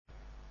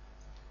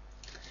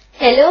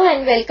Hello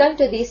and welcome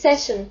to the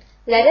session.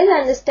 Let us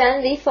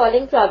understand the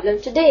following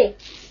problem today.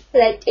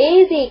 Let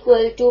A is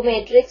equal to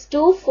matrix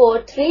 2,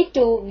 4, 3,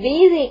 2, B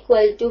is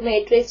equal to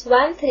matrix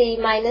 1, 3,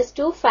 minus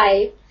 2,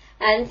 5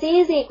 and C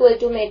is equal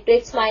to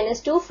matrix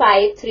minus 2,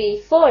 5,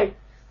 3, 4.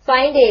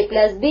 Find A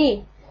plus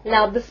B.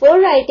 Now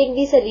before writing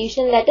the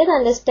solution, let us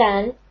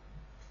understand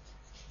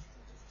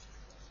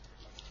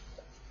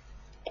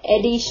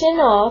addition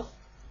of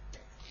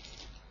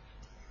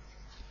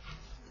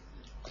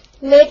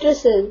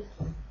matrices.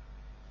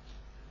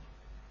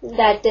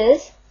 That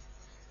is,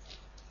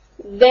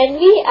 when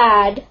we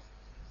add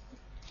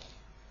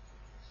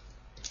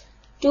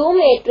two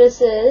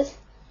matrices,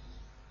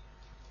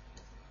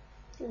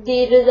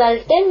 the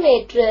resultant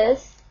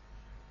matrix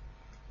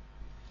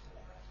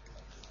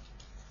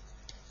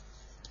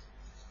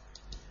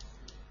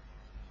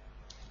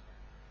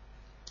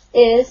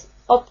is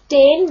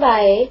obtained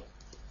by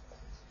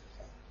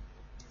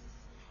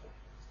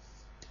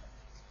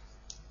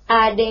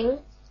adding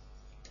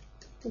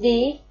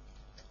the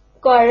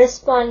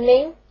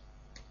corresponding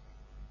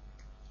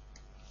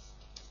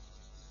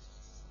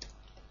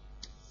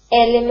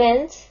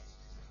elements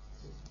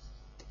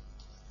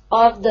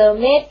of the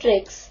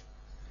matrix.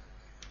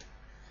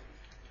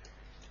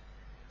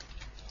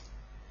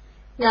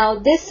 Now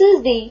this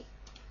is the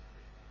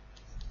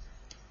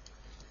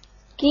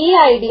key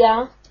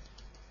idea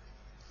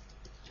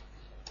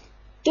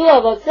to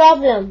our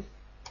problem.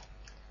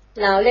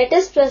 Now let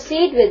us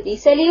proceed with the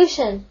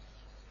solution.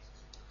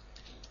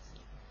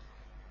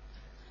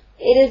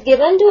 It is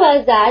given to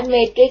us that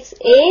matrix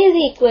A is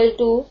equal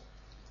to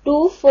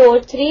 2,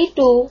 4, 3,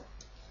 2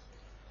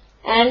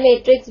 and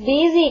matrix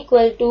B is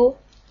equal to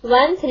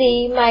 1,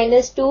 3,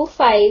 minus 2,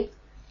 5.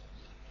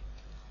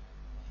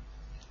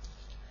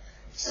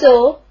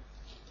 So,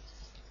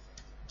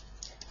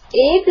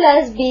 A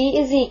plus B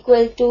is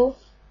equal to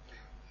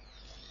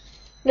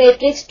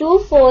matrix 2,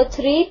 4,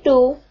 3,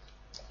 2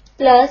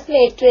 plus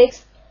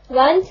matrix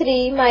 1,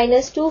 3,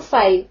 minus 2,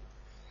 5.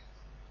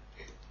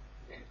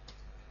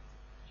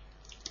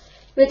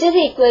 Which is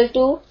equal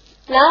to,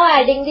 now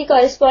adding the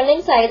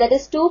corresponding side, that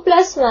is 2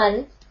 plus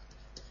 1,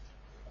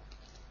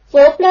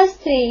 4 plus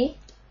 3,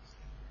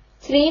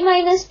 3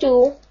 minus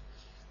 2,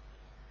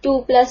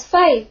 2 plus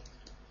 5.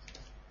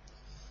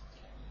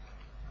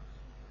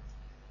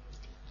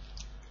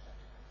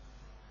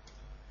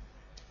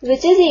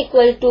 Which is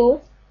equal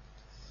to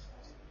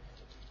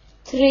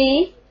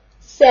 3,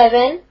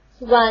 7,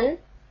 1,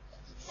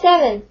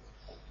 7.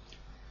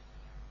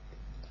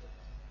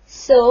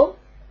 So,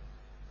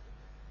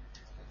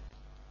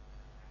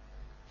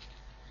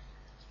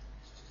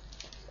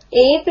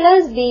 A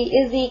plus B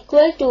is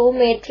equal to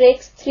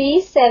matrix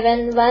 3,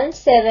 7, 1,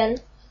 7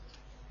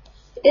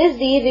 is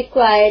the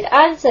required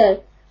answer.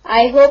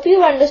 I hope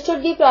you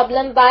understood the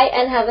problem. Bye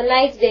and have a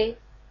nice day.